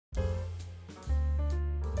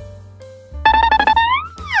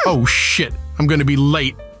Oh shit, I'm gonna be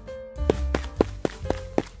late.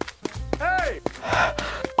 Hey!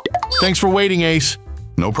 Thanks for waiting, Ace.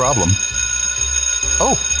 No problem.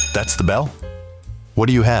 Oh, that's the bell. What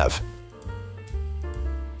do you have?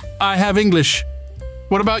 I have English.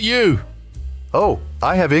 What about you? Oh,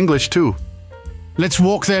 I have English too. Let's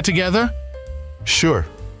walk there together? Sure.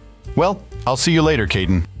 Well, I'll see you later,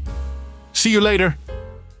 Caden. See you later.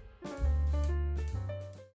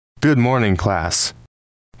 Good morning, class.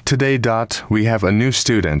 Today, we have a new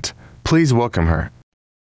student. Please welcome her.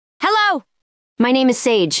 Hello! My name is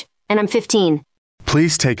Sage, and I'm 15.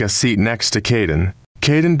 Please take a seat next to Caden.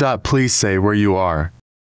 Caden, please say where you are.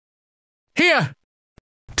 Here!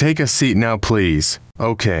 Take a seat now, please.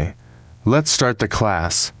 Okay, let's start the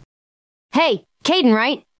class. Hey, Caden,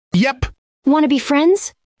 right? Yep. Want to be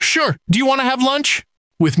friends? Sure. Do you want to have lunch?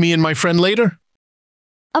 With me and my friend later?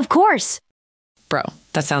 Of course. Bro,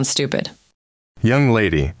 that sounds stupid. Young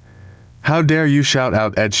lady, how dare you shout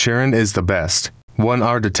out Ed Sheeran is the best? 1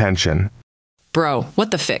 hour detention. Bro, what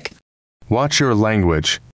the fick? Watch your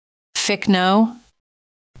language. Fick no?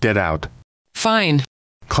 Get out. Fine.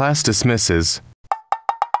 Class dismisses.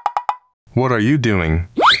 What are you doing?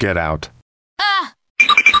 Get out. Ah!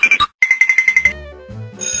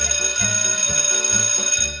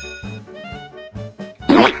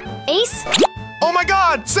 Ace? Oh my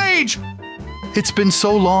God, Sage! It's been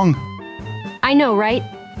so long. I know, right?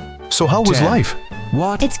 So how was Dad. life?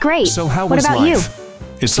 What? It's great. So how what was about life?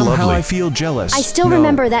 It's Somehow lovely. I feel jealous. you? I still No.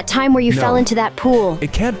 remember that time where you No. fell into that pool.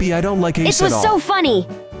 It can't be I don't like Ace It was at all. so funny.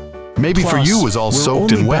 Maybe for Plus, you it was all we're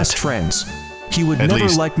soaked only and wet. best friends. He would At never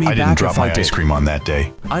least like me I didn't back drop if my I did. ice cream on that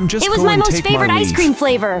day. I'm just It was going my to most take favorite my ice leave. cream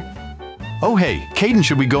flavor. Oh hey, Caden,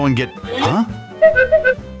 should we go and get... Huh?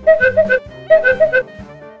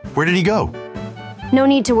 Where did he go? No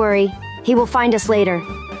need to worry. He will find us later.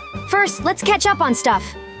 First, let's catch up on stuff.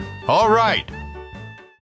 All right.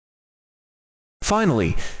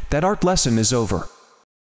 Finally, that art lesson is over.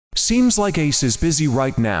 Seems like Ace is busy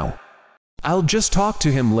right now. I'll just talk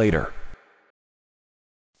to him later.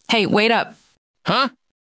 Hey, wait up. Huh?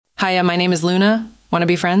 Hiya, my name is Luna. Want to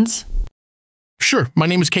be friends? Sure, my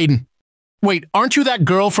name is Caden. Wait, aren't you that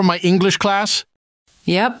girl from my English class?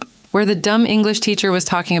 Yep, where the dumb English teacher was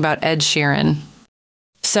talking about Ed Sheeran.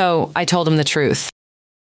 So, I told him the truth.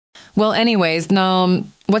 Well, anyways,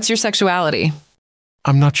 what's your sexuality?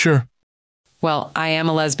 I'm not sure. Well, I am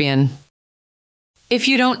a lesbian. If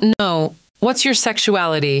you don't know, what's your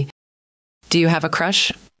sexuality? Do you have a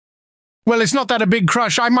crush? Well, it's not that a big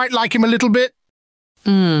crush. I might like him a little bit.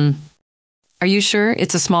 Are you sure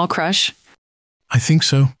it's a small crush? I think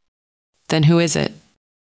so. Then who is it?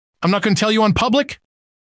 I'm not going to tell you on public?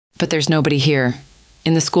 But there's nobody here.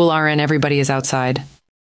 In the school RN, everybody is outside.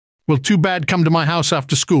 Well, too bad. Come to my house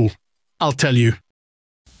after school. I'll tell you.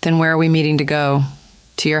 Then where are we meeting to go?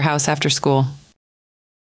 To your house after school.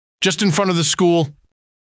 Just in front of the school.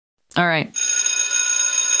 All right.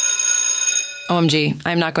 OMG,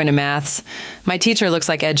 I'm not going to maths. My teacher looks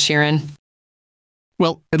like Ed Sheeran.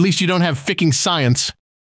 Well, at least you don't have ficking science.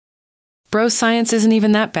 Bro, science isn't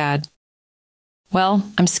even that bad. Well,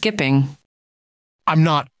 I'm skipping. I'm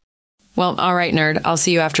not. Well, all right, nerd. I'll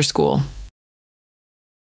see you after school.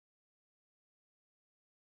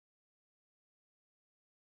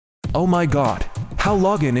 Oh my god, how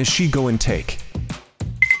login is she going take?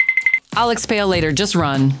 I'll expel later. Just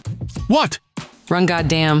run. What? Run,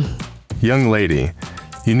 goddamn. Young lady,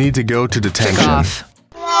 you need to go to detention. Pick off.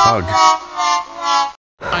 Ugh.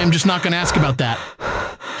 I'm just not going to ask about that.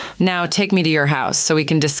 Now take me to your house so we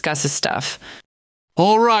can discuss his stuff.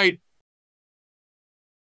 All right.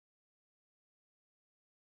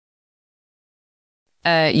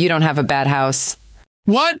 You don't have a bad house.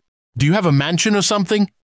 What? Do you have a mansion or something?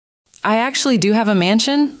 I actually do have a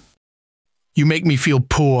mansion. You make me feel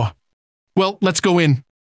poor. Well, let's go in.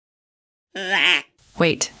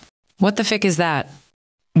 Wait, what the fick is that?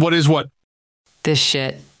 What is what? This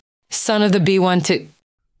shit. Son of the B12.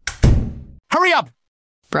 Hurry up!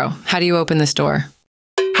 Bro, how do you open this door?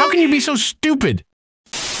 How can you be so stupid?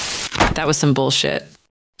 That was some bullshit.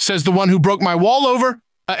 Says the one who broke my wall over.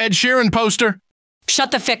 A Ed Sheeran poster.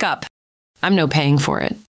 Shut the fick up. I'm no paying for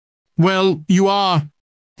it. Well, you are.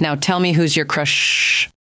 Now tell me who's your crush.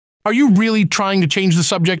 Are you really trying to change the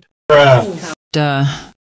subject? Duh.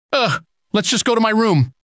 Ugh, let's just go to my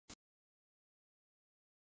room.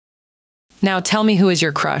 Now tell me who is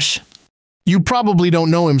your crush. You probably don't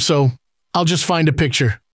know him, so I'll just find a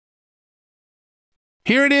picture.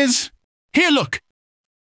 Here it is. Here, look.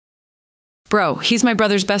 Bro, he's my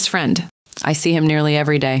brother's best friend. I see him nearly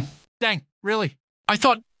every day. Dang, really? I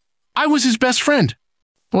thought I was his best friend.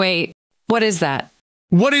 Wait, what is that?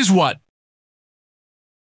 What is what?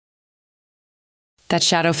 That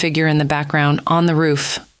shadow figure in the background on the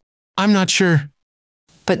roof. I'm not sure.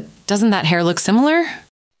 But doesn't that hair look similar?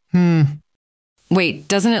 Wait,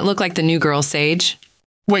 doesn't it look like the new girl, Sage?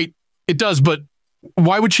 Wait, it does, but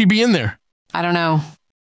why would she be in there? I don't know.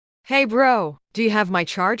 Hey bro, do you have my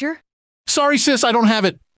charger? Sorry, sis, I don't have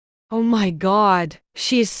it. Oh my god,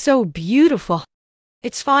 she is so beautiful.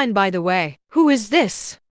 It's fine, by the way. Who is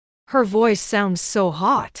this? Her voice sounds so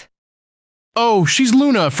hot. Oh, she's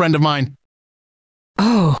Luna, a friend of mine.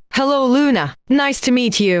 Oh, hello Luna. Nice to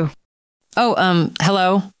meet you. Oh,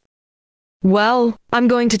 hello? Well, I'm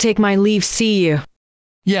going to take my leave. See you.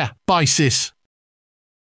 Yeah, bye, sis.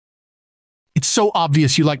 It's so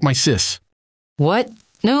obvious you like my sis. What?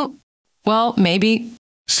 No. Well, maybe.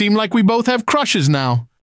 Seem like we both have crushes now.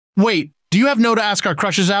 Wait, do you have No to ask our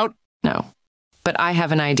crushes out? No. But I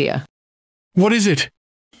have an idea. What is it?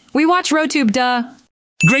 We watch RoTube, duh.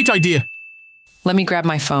 Great idea. Let me grab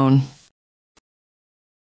my phone.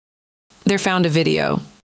 There found a video.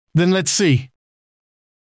 Then let's see.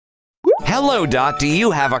 Hello, Dot. Do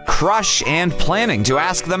you have a crush and planning to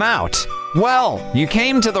ask them out? Well, you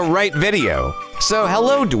came to the right video. So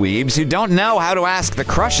hello, dweebs who don't know how to ask the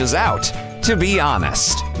crushes out. To be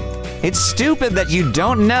honest, it's stupid that you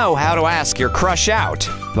don't know how to ask your crush out.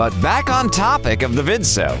 But back on topic of the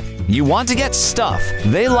vidso, you want to get stuff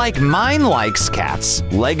they like. Mine likes cats,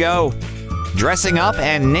 Lego, dressing up,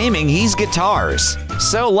 and naming his guitars.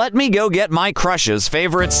 So let me go get my crush's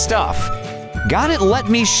favorite stuff. Got it? Let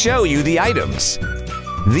me show you the items.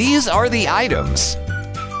 These are the items.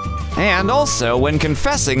 And also, when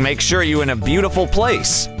confessing, make sure you're in a beautiful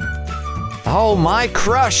place. Oh, my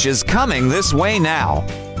crush is coming this way now.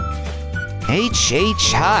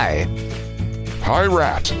 Hi. Hi,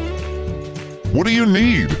 Rat. What do you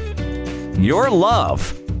need? Your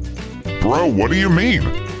love. Bro, what do you mean?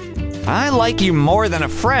 I like you more than a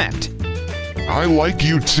friend. I like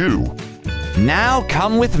you too. Now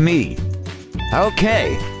come with me.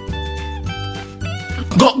 Okay.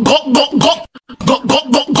 Go, go, go, go. Go, go,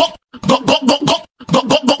 go, go. Go, go, go, go. Go,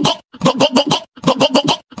 go, go, go. Go, go, go, go. Go, go, go,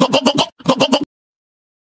 go. Go, go, go, go. Go, go.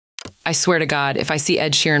 I swear to God, if I see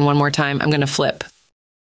Ed Sheeran one more time, I'm gonna flip.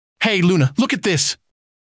 Hey, Luna, look at this.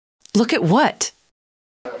 Look at what?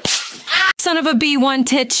 Son of a B1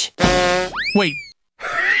 titch. Wait.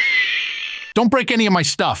 Don't break any of my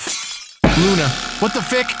stuff. Luna, what the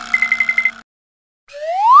fick?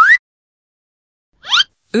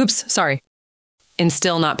 Oops, sorry. And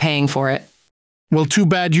still not paying for it. Well, too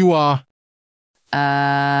bad you are.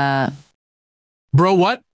 Bro,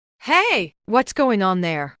 what? Hey, what's going on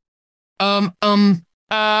there? Oh,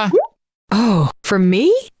 for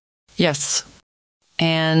me? Yes.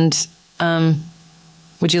 And,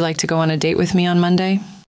 would you like to go on a date with me on Monday?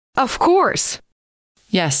 Of course.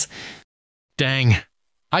 Yes. Dang.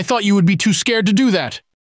 I thought you would be too scared to do that.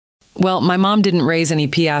 Well, my mom didn't raise any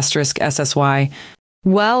P*SSY.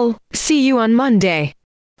 Well, see you on Monday.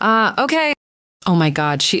 Okay. Oh my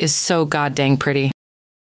God, she is so goddamn pretty.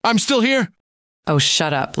 I'm still here. Oh,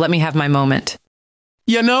 shut up. Let me have my moment.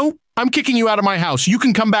 You know, I'm kicking you out of my house. You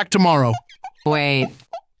can come back tomorrow. Wait.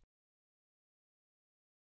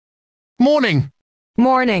 Morning.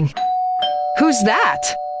 Morning. Who's that?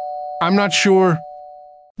 I'm not sure.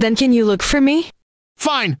 Then can you look for me?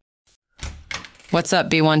 Fine. What's up,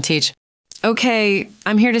 B1 Teach? Okay,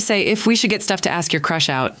 I'm here to say if we should get stuff to ask your crush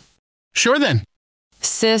out. Sure then.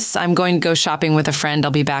 Sis, I'm going to go shopping with a friend.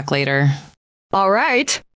 I'll be back later. All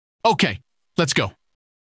right. Okay, let's go.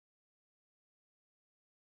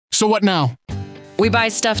 So what now? We buy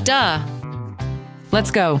stuff, duh. Let's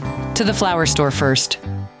go. To the flower store first.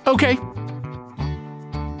 Okay.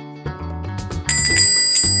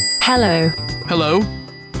 Hello. Hello?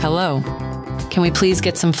 Hello. Can we please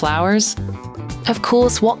get some flowers? Of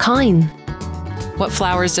course, what kind? What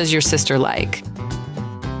flowers does your sister like?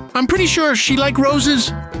 I'm pretty sure she like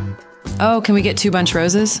roses. Oh, can we get 2 bunch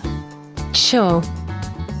roses? Sure.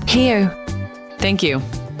 Here. Thank you.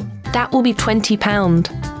 That will be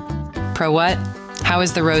 £20. Pro what? How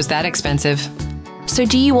is the rose that expensive? So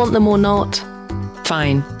do you want them or not?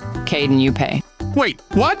 Fine. Caden, you pay. Wait,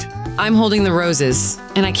 what? I'm holding the roses,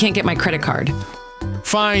 and I can't get my credit card.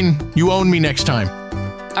 Fine, you own me next time.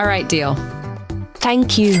 All right, deal.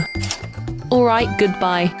 Thank you. All right,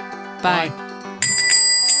 goodbye. Bye.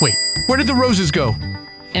 Wait, where did the roses go?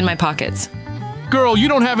 In my pockets. Girl, you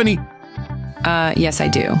don't have any... Yes, I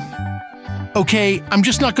do. Okay, I'm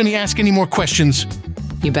just not going to ask any more questions.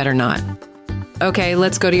 You better not. Okay,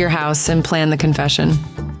 let's go to your house and plan the confession.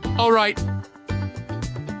 All right.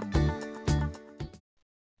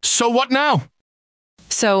 So what now?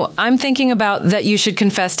 So I'm thinking about that you should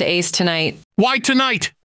confess to Ace tonight. Why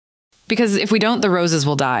tonight? Because if we don't, the roses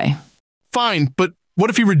will die. Fine, but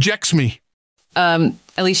what if he rejects me? At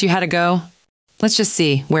least you had a go. Let's just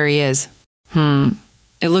see where he is.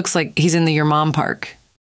 It looks like he's in the Your Mom park.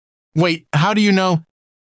 Wait, how do you know?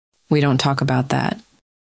 We don't talk about that.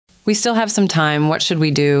 We still have some time. What should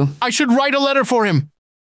we do? I should write a letter for him.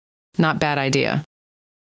 Not bad idea.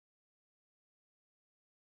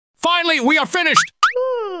 Finally, we are finished!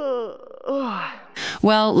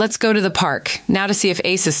 Well, let's go to the park, now to see if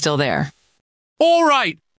Ace is still there. All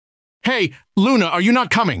right. Hey, Luna, are you not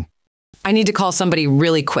coming? I need to call somebody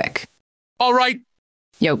really quick. All right.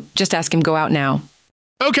 Yo, just ask him go out now.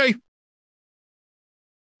 Okay.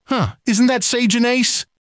 Huh, isn't that Sage and Ace?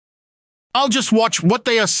 I'll just watch what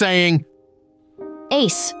they are saying.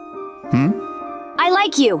 Ace. I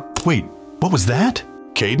like you. Wait, what was that?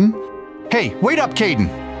 Caden? Hey, wait up,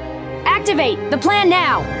 Caden! Activate the plan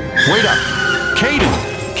now. Wait up! Caden!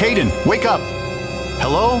 Caden, wake up!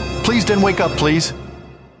 Hello? Please then wake up, please.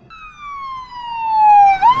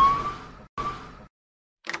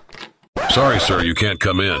 Sorry, sir, you can't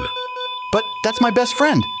come in. But that's my best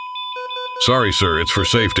friend. Sorry, sir, it's for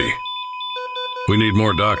safety. We need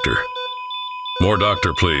more doctor. More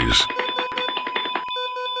doctor, please.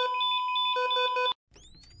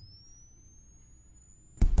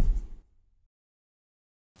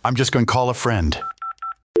 I'm just going to call a friend.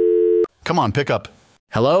 Come on, pick up.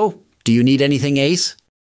 Hello? Do you need anything, Ace?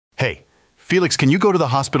 Hey, Felix, can you go to the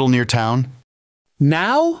hospital near town?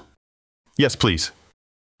 Now? Yes, please.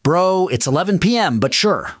 Bro, it's 11 p.m., but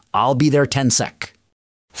sure. I'll be there 10 sec.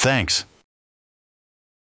 Thanks.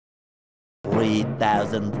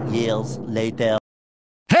 3,000 years later.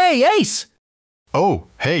 Hey, Ace! Oh,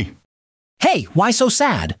 hey. Hey, why so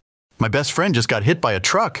sad? My best friend just got hit by a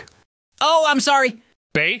truck. Oh, I'm sorry.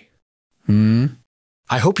 Bae?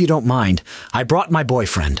 I hope you don't mind. I brought my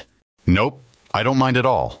boyfriend. Nope, I don't mind at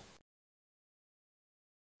all.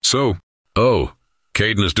 So,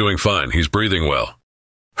 Caden is doing fine. He's breathing well.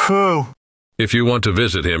 Phew. If you want to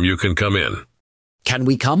visit him, you can come in. Can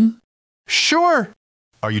we come? Sure.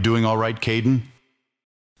 Are you doing all right, Caden?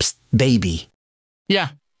 Psst, baby. Yeah,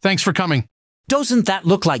 thanks for coming. Doesn't that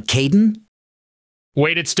look like Caden?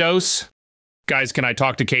 Wait, it's Dose? Guys, can I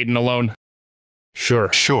talk to Caden alone?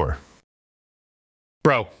 Sure. Sure.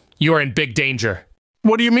 Bro, you are in big danger.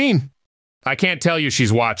 What do you mean? I can't tell you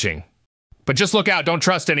she's watching. But just look out, don't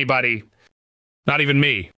trust anybody. Not even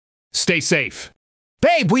me. Stay safe.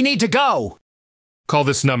 Babe, we need to go! Call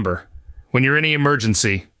this number when you're in any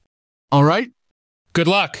emergency. All right. Good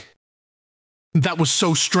luck. That was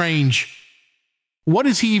so strange. What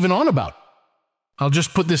is he even on about? I'll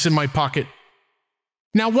just put this in my pocket.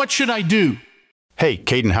 Now what should I do? Hey,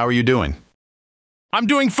 Caden, how are you doing? I'm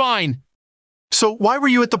doing fine. So why were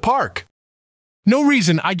you at the park? No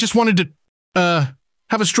reason. I just wanted to,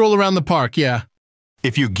 have a stroll around the park, yeah.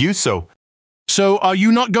 If you do so. So, are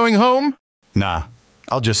you not going home? Nah,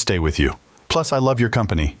 I'll just stay with you. Plus, I love your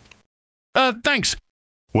company. Thanks.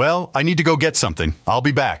 Well, I need to go get something. I'll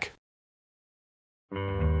be back.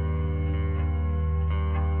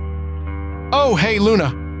 Oh, hey,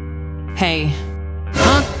 Luna. Hey.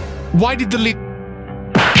 Huh? Why did the lead...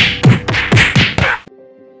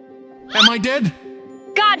 Am I dead?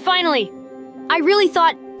 God, finally! I really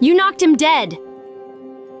thought you knocked him dead.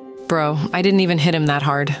 Bro, I didn't even hit him that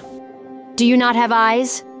hard. Do you not have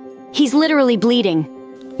eyes? He's literally bleeding.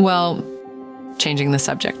 Well, changing the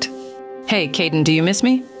subject. Hey, Caden, do you miss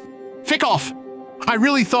me? Fick off! I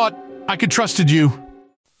really thought I could trusted you.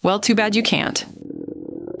 Well, too bad you can't.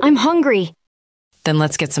 I'm hungry. Then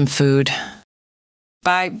let's get some food.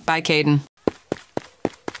 Bye, Caden.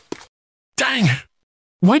 Dang!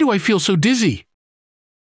 Why do I feel so dizzy?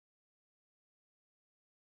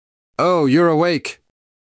 Oh, you're awake.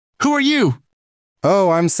 Who are you?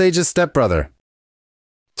 Oh, I'm Sage's stepbrother.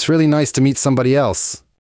 It's really nice to meet somebody else.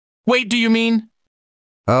 Wait, do you mean?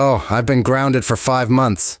 Oh, I've been grounded for 5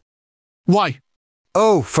 months. Why?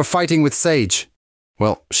 Oh, for fighting with Sage.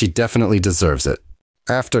 Well, she definitely deserves it.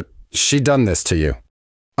 After she done this to you.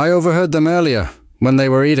 I overheard them earlier, when they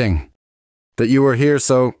were eating. That you were here,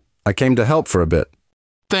 so I came to help for a bit.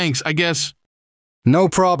 Thanks, I guess. No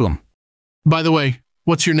problem. By the way,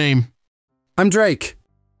 what's your name? I'm Drake.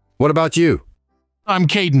 What about you? I'm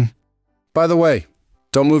Caden. By the way,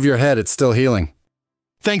 don't move your head, it's still healing.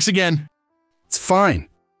 Thanks again. It's fine.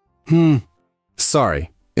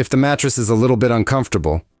 Sorry, if the mattress is a little bit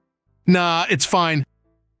uncomfortable. Nah, it's fine.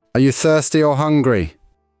 Are you thirsty or hungry?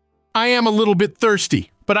 I am a little bit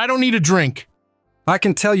thirsty, but I don't need a drink. I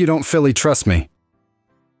can tell you don't fully trust me.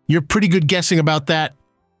 You're pretty good guessing about that.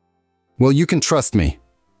 Well, you can trust me.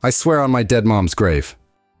 I swear on my dead mom's grave.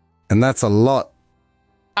 And that's a lot.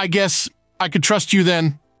 I guess I could trust you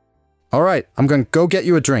then. All right, I'm gonna go get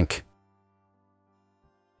you a drink.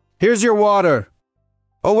 Here's your water.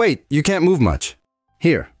 Oh wait, you can't move much.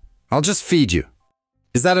 Here, I'll just feed you.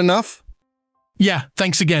 Is that enough? Yeah,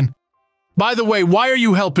 thanks again. By the way, why are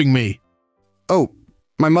you helping me? Oh,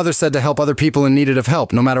 my mother said to help other people in need of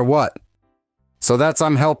help, no matter what. So that's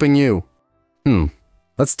I'm helping you.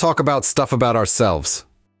 Let's talk about stuff about ourselves.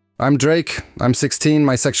 I'm Drake, I'm 16,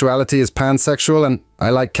 my sexuality is pansexual, and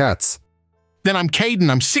I like cats. Then I'm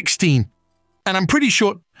Caden, I'm 16. And I'm pretty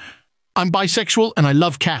sure I'm bisexual and I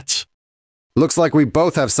love cats. Looks like we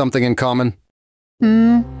both have something in common.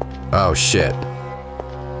 Oh shit.